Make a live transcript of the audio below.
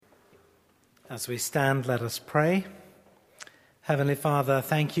As we stand, let us pray. Heavenly Father,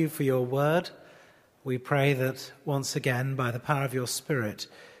 thank you for your word. We pray that once again, by the power of your Spirit,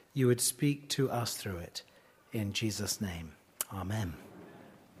 you would speak to us through it. In Jesus' name, amen.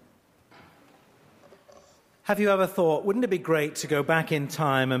 Have you ever thought, wouldn't it be great to go back in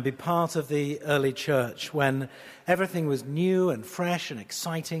time and be part of the early church when everything was new and fresh and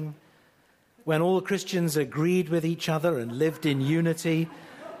exciting, when all Christians agreed with each other and lived in unity,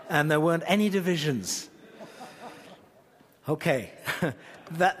 and there weren't any divisions? Okay,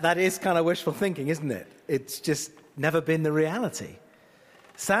 that is kind of wishful thinking, isn't it? It's just never been the reality.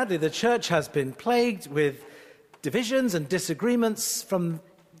 Sadly, the church has been plagued with divisions and disagreements from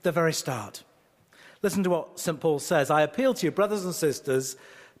the very start. Listen to what St. Paul says. I appeal to you, brothers and sisters,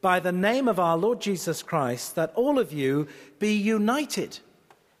 by the name of our Lord Jesus Christ, that all of you be united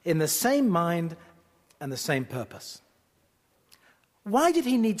in the same mind and the same purpose. Why did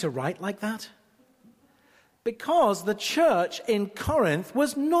he need to write like that? Because the church in Corinth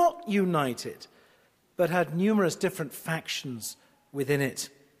was not united, but had numerous different factions within it.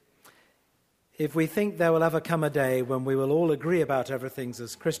 If we think there will ever come a day when we will all agree about everything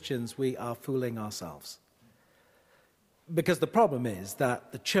as Christians, we are fooling ourselves. Because the problem is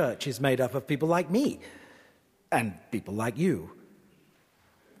that the church is made up of people like me and people like you.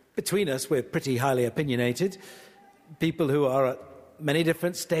 Between us, we're pretty highly opinionated, people who are at many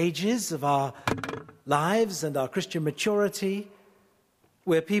different stages of our lives and our Christian maturity.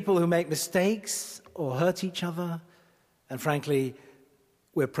 We're people who make mistakes or hurt each other, and frankly,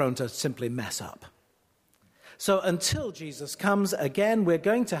 we're prone to simply mess up. So until Jesus comes again, we're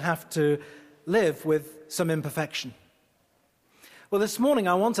going to have to live with some imperfection. Well, this morning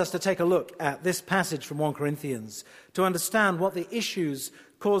I want us to take a look at this passage from 1 Corinthians to understand what the issues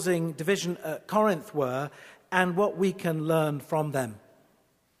causing division at Corinth were and what we can learn from them.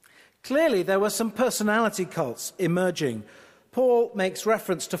 Clearly, there were some personality cults emerging. Paul makes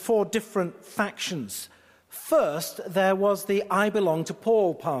reference to 4 different factions. First, there was the I belong to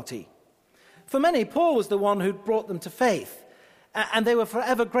Paul party. For many, Paul was the one who'd brought them to faith, and they were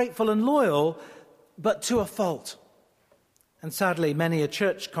forever grateful and loyal, but to a fault. And sadly, many a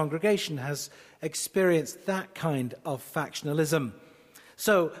church congregation has experienced that kind of factionalism.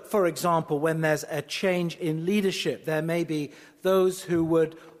 So, for example, when there's a change in leadership, there may be those who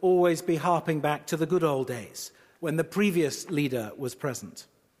would always be harping back to the good old days, when the previous leader was present.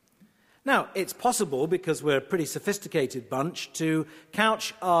 Now, it's possible, because we're a pretty sophisticated bunch, to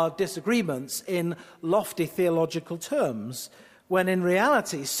couch our disagreements in lofty theological terms, when in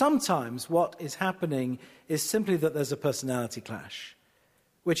reality, sometimes what is happening is simply that there's a personality clash,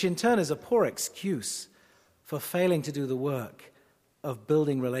 which in turn is a poor excuse for failing to do the work of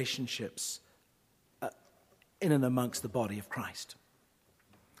building relationships in and amongst the body of Christ.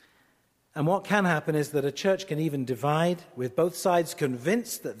 And what can happen is that a church can even divide, with both sides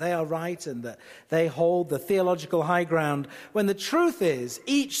convinced that they are right and that they hold the theological high ground, when the truth is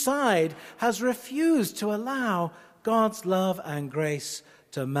each side has refused to allow God's love and grace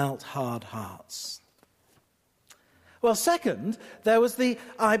to melt hard hearts. Well, second, there was the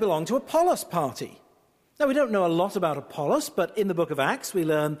I belong to Apollos party. Now, we don't know a lot about Apollos, but in the book of Acts we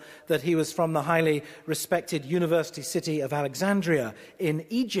learn that he was from the highly respected university city of Alexandria in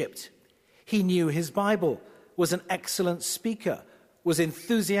Egypt. He knew his Bible, was an excellent speaker, was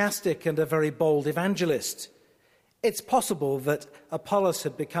enthusiastic and a very bold evangelist. It's possible that Apollos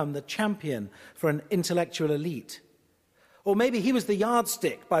had become the champion for an intellectual elite. Or maybe he was the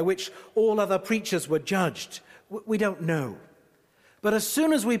yardstick by which all other preachers were judged. We don't know. But as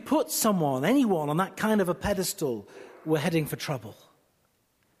soon as we put anyone on that kind of a pedestal, we're heading for trouble.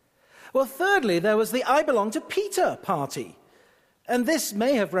 Well, thirdly, there was the I belong to Peter party. And this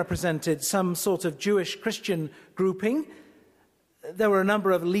may have represented some sort of Jewish Christian grouping. There were a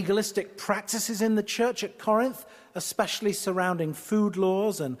number of legalistic practices in the church at Corinth, especially surrounding food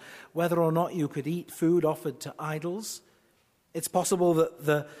laws and whether or not you could eat food offered to idols. It's possible that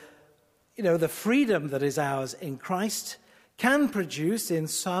the freedom that is ours in Christ can produce in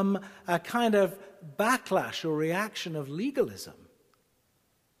some a kind of backlash or reaction of legalism.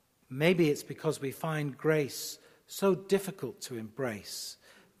 Maybe it's because we find grace so difficult to embrace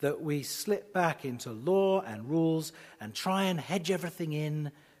that we slip back into law and rules and try and hedge everything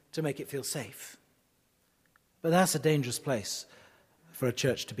in to make it feel safe. But that's a dangerous place for a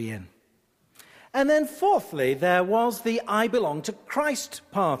church to be in. And then fourthly, there was the I belong to Christ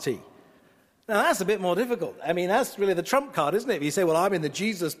party. Now, that's a bit more difficult. I mean, that's really the trump card, isn't it? If you say, well, I'm in the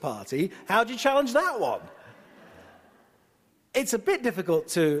Jesus party, how do you challenge that one? It's a bit difficult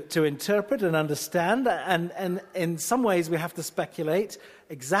to interpret and understand, and in some ways we have to speculate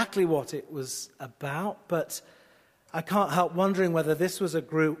exactly what it was about, but I can't help wondering whether this was a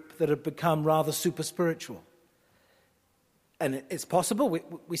group that had become rather super spiritual. And it's possible,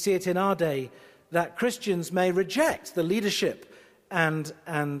 we see it in our day, that Christians may reject the leadership and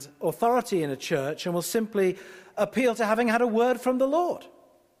authority in a church and will simply appeal to having had a word from the Lord.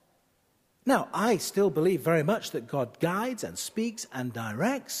 Now, I still believe very much that God guides and speaks and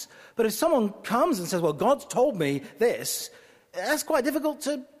directs, but if someone comes and says, well, God's told me this, that's quite difficult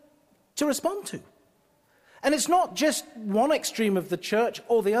to respond to. And it's not just one extreme of the church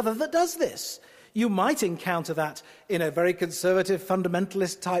or the other that does this. You might encounter that in a very conservative,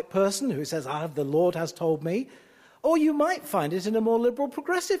 fundamentalist type person who says, the Lord has told me, or you might find it in a more liberal,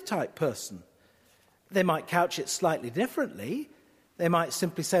 progressive type person. They might couch it slightly differently. They might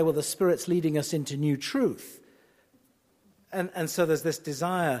simply say, well, the Spirit's leading us into new truth. And so there's this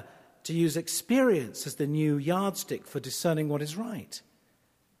desire to use experience as the new yardstick for discerning what is right.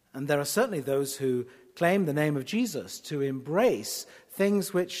 And there are certainly those who claim the name of Jesus to embrace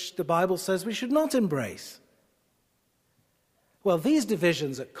things which the Bible says we should not embrace. Well, these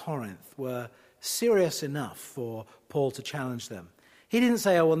divisions at Corinth were serious enough for Paul to challenge them. He didn't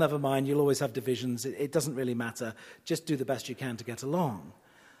say, oh, well, never mind, you'll always have divisions. It doesn't really matter. Just do the best you can to get along.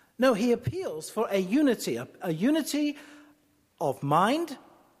 No, he appeals for a unity of mind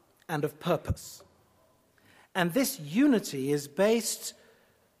and of purpose. And this unity is based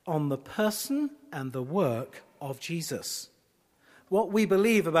on the person and the work of Jesus. What we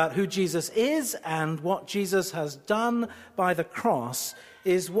believe about who Jesus is and what Jesus has done by the cross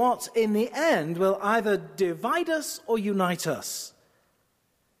is what, in the end, will either divide us or unite us.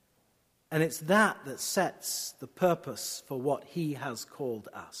 And it's that sets the purpose for what he has called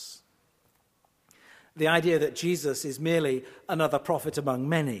us. The idea that Jesus is merely another prophet among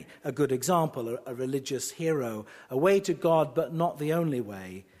many, a good example, a religious hero, a way to God but not the only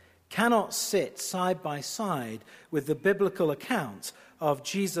way, cannot sit side by side with the biblical account of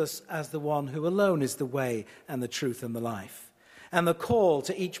Jesus as the one who alone is the way and the truth and the life. And the call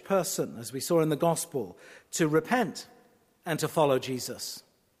to each person, as we saw in the gospel, to repent and to follow Jesus.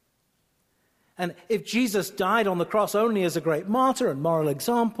 And if Jesus died on the cross only as a great martyr and moral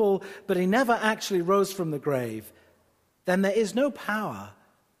example, but he never actually rose from the grave, then there is no power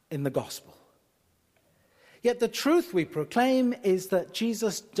in the gospel. Yet the truth we proclaim is that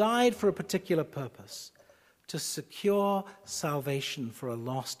Jesus died for a particular purpose, to secure salvation for a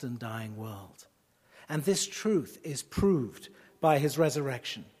lost and dying world. And this truth is proved by his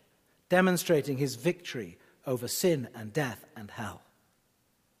resurrection, demonstrating his victory over sin and death and hell.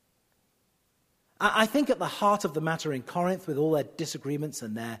 I think at the heart of the matter in Corinth, with all their disagreements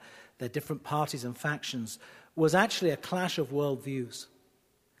and their different parties and factions, was actually a clash of worldviews.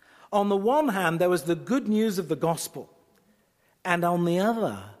 On the one hand, there was the good news of the gospel, and on the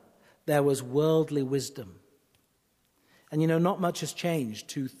other, there was worldly wisdom. And not much has changed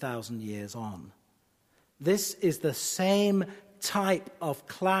 2,000 years on. This is the same type of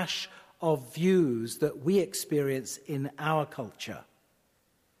clash of views that we experience in our culture.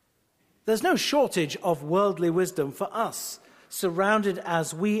 There's no shortage of worldly wisdom for us, surrounded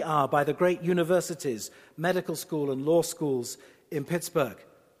as we are by the great universities, medical school and law schools in Pittsburgh.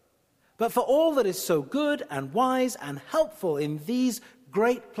 But for all that is so good and wise and helpful in these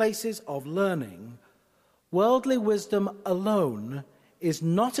great places of learning, worldly wisdom alone is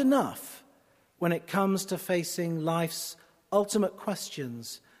not enough when it comes to facing life's ultimate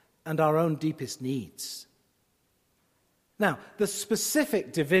questions and our own deepest needs. Now, the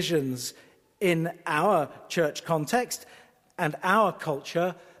specific divisions in our church context and our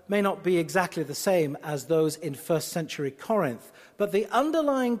culture may not be exactly the same as those in first century Corinth, but the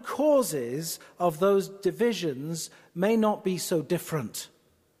underlying causes of those divisions may not be so different.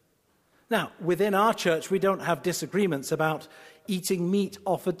 Now, within our church, we don't have disagreements about eating meat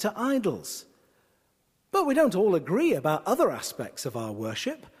offered to idols, but we don't all agree about other aspects of our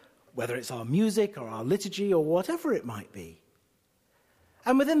worship, whether it's our music or our liturgy or whatever it might be.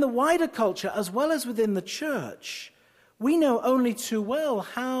 And within the wider culture, as well as within the church, we know only too well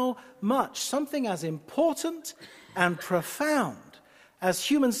how much something as important and profound as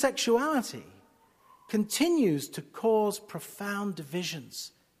human sexuality continues to cause profound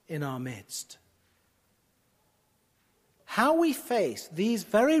divisions in our midst. How we face these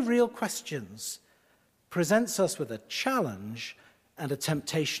very real questions presents us with a challenge and a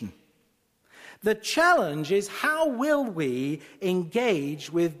temptation. The challenge is, how will we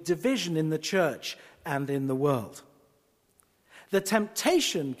engage with division in the church and in the world? The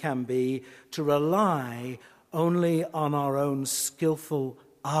temptation can be to rely only on our own skillful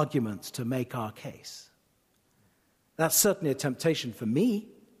arguments to make our case. That's certainly a temptation for me,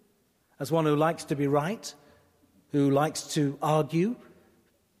 as one who likes to be right, who likes to argue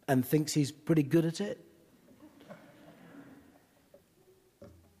and thinks he's pretty good at it.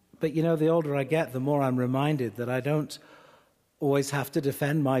 But the older I get, the more I'm reminded that I don't always have to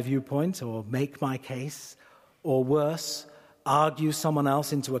defend my viewpoint or make my case, or worse, argue someone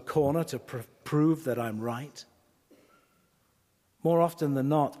else into a corner to prove that I'm right. More often than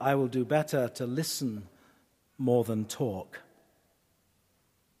not, I will do better to listen more than talk,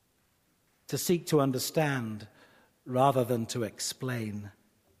 to seek to understand rather than to explain,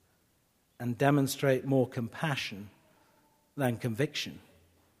 and demonstrate more compassion than conviction.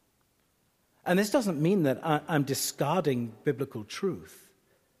 And this doesn't mean that I'm discarding biblical truth.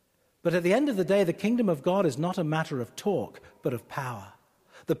 But at the end of the day, the kingdom of God is not a matter of talk, but of power.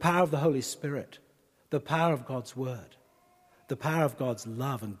 The power of the Holy Spirit, the power of God's word, the power of God's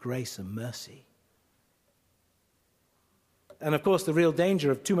love and grace and mercy. And of course, the real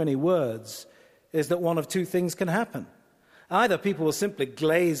danger of too many words is that one of two things can happen. Either people will simply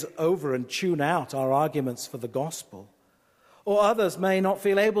glaze over and tune out our arguments for the gospel, or others may not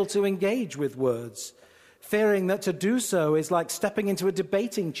feel able to engage with words, fearing that to do so is like stepping into a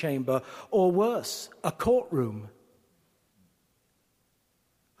debating chamber, or worse, a courtroom.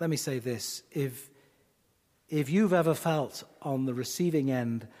 Let me say this. If you've ever felt on the receiving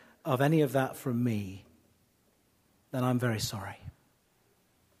end of any of that from me, then I'm very sorry.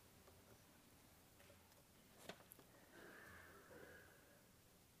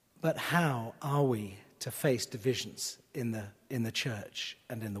 But how are we to face divisions in the church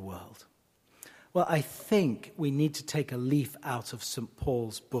and in the world? Well, I think we need to take a leaf out of St.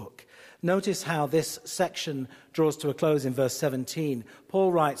 Paul's book. Notice how this section draws to a close in verse 17.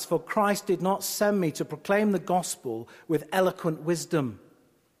 Paul writes, "For Christ did not send me to proclaim the gospel with eloquent wisdom."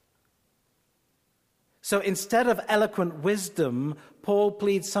 So instead of eloquent wisdom, Paul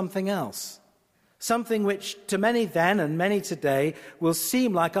pleads something else. Something which to many then and many today will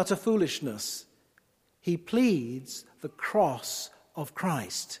seem like utter foolishness. He pleads the cross of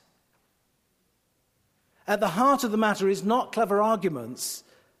Christ. At the heart of the matter is not clever arguments,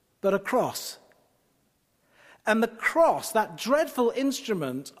 but a cross. And the cross, that dreadful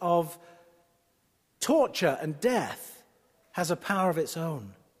instrument of torture and death, has a power of its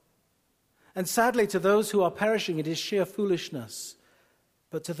own. And sadly, to those who are perishing, it is sheer foolishness.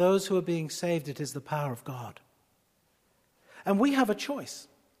 But to those who are being saved, it is the power of God. And we have a choice.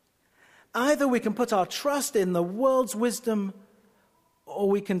 Either we can put our trust in the world's wisdom, or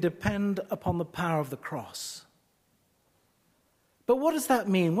we can depend upon the power of the cross. But what does that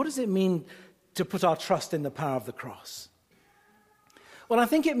mean? What does it mean to put our trust in the power of the cross? Well, I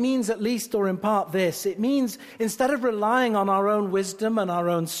think it means at least or in part this. It means instead of relying on our own wisdom and our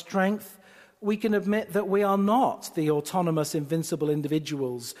own strength, we can admit that we are not the autonomous, invincible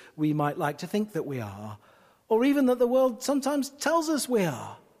individuals we might like to think that we are, or even that the world sometimes tells us we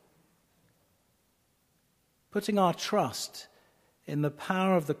are. Putting our trust in the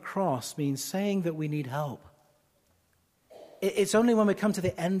power of the cross means saying that we need help. It's only when we come to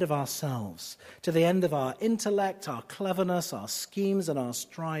the end of ourselves, to the end of our intellect, our cleverness, our schemes, and our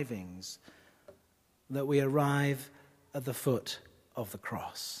strivings, that we arrive at the foot of the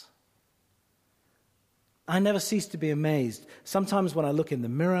cross. I never cease to be amazed, sometimes when I look in the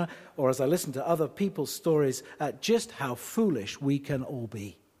mirror or as I listen to other people's stories, at just how foolish we can all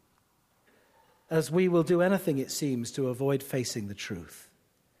be, as we will do anything, it seems, to avoid facing the truth.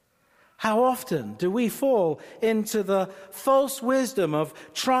 How often do we fall into the false wisdom of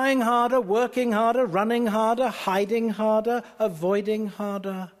trying harder, working harder, running harder, hiding harder, avoiding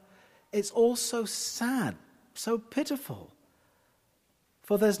harder? It's all so sad, so pitiful.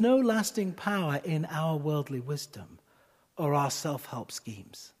 For there's no lasting power in our worldly wisdom or our self-help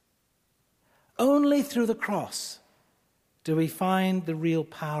schemes. Only through the cross do we find the real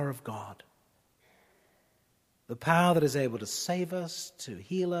power of God. The power that is able to save us, to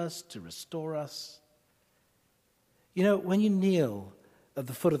heal us, to restore us. You know, when you kneel at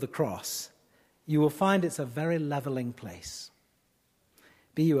the foot of the cross, you will find it's a very leveling place.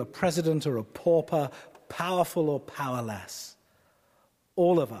 Be you a president or a pauper, powerful or powerless,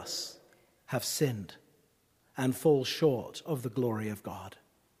 all of us have sinned and fall short of the glory of God.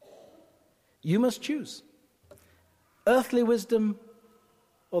 You must choose earthly wisdom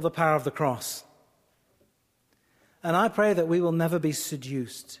or the power of the cross. And I pray that we will never be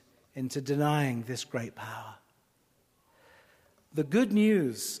seduced into denying this great power. The good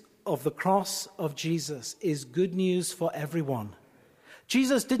news of the cross of Jesus is good news for everyone.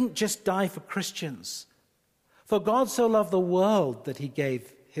 Jesus didn't just die for Christians, For God so loved the world that he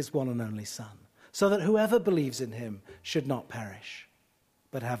gave his one and only Son, so that whoever believes in him should not perish,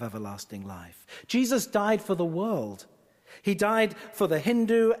 but have everlasting life. Jesus died for the world. He died for the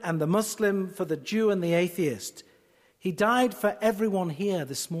Hindu and the Muslim, for the Jew and the atheist. He died for everyone here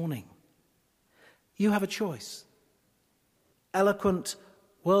this morning. You have a choice: eloquent,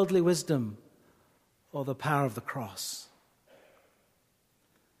 worldly wisdom or the power of the cross.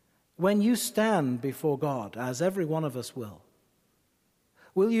 When you stand before God, as every one of us will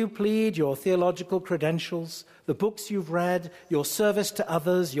you plead your theological credentials, the books you've read, your service to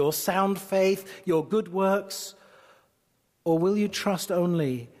others, your sound faith, your good works? Or will you trust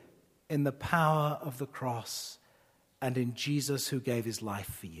only in the power of the cross and in Jesus who gave his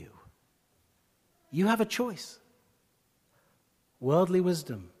life for you? You have a choice: worldly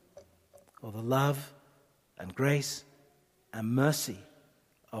wisdom or the love and grace and mercy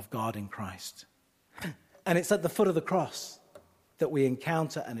of God in Christ. And it's at the foot of the cross that we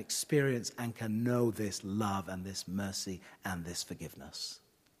encounter and experience and can know this love and this mercy and this forgiveness.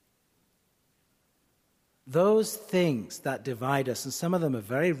 Those things that divide us, and some of them are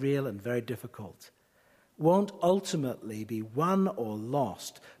very real and very difficult, won't ultimately be won or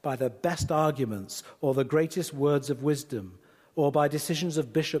lost by the best arguments or the greatest words of wisdom or by decisions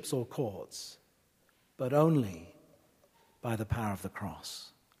of bishops or courts, but only by the power of the cross.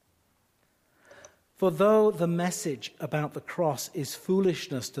 For though the message about the cross is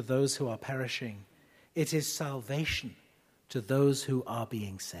foolishness to those who are perishing, it is salvation to those who are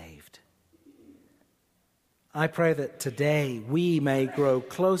being saved. I pray that today we may grow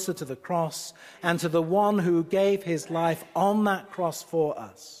closer to the cross and to the one who gave his life on that cross for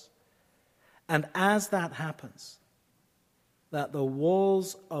us. And as that happens, that the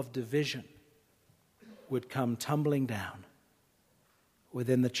walls of division would come tumbling down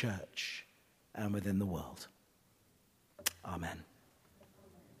within the church and within the world. Amen.